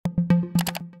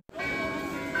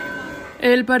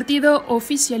El partido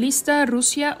oficialista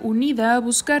Rusia Unida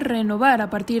busca renovar a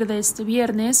partir de este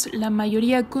viernes la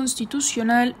mayoría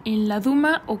constitucional en la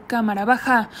Duma o Cámara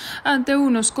Baja, ante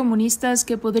unos comunistas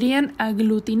que podrían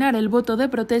aglutinar el voto de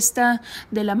protesta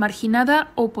de la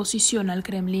marginada oposición al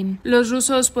Kremlin. Los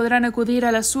rusos podrán acudir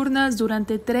a las urnas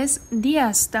durante 3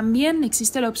 días. También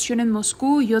existe la opción en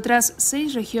Moscú y otras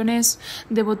 6 regiones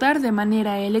de votar de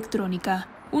manera electrónica.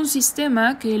 Un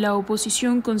sistema que la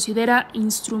oposición considera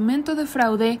instrumento de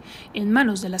fraude en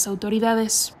manos de las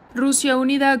autoridades. Rusia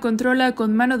Unida controla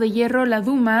con mano de hierro la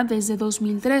Duma desde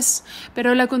 2003,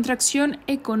 pero la contracción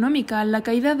económica, la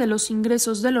caída de los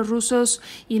ingresos de los rusos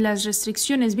y las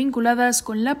restricciones vinculadas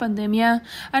con la pandemia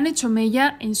han hecho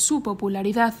mella en su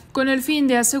popularidad. Con el fin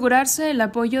de asegurarse el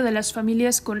apoyo de las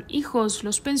familias con hijos,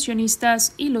 los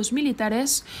pensionistas y los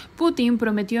militares, Putin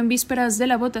prometió en vísperas de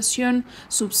la votación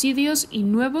subsidios y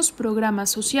nuevos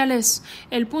programas sociales,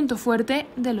 el punto fuerte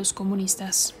de los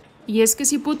comunistas. Y es que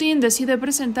si Putin decide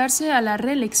presentarse a la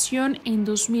reelección en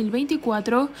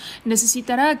 2024,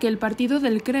 necesitará que el partido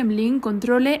del Kremlin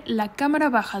controle la Cámara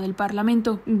Baja del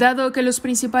Parlamento. Dado que los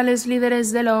principales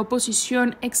líderes de la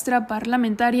oposición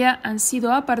extraparlamentaria han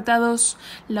sido apartados,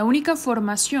 la única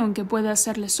formación que puede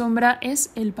hacerle sombra es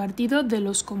el partido de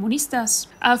los comunistas.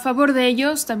 A favor de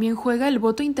ellos también juega el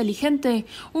voto inteligente,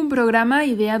 un programa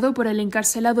ideado por el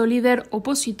encarcelado líder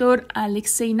opositor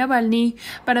Alexei Navalny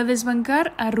para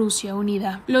desbancar a Rusia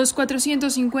Unida. Los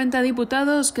 450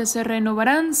 diputados que se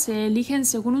renovarán se eligen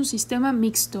según un sistema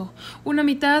mixto, una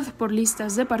mitad por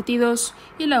listas de partidos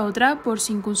y la otra por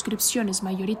circunscripciones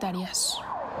mayoritarias.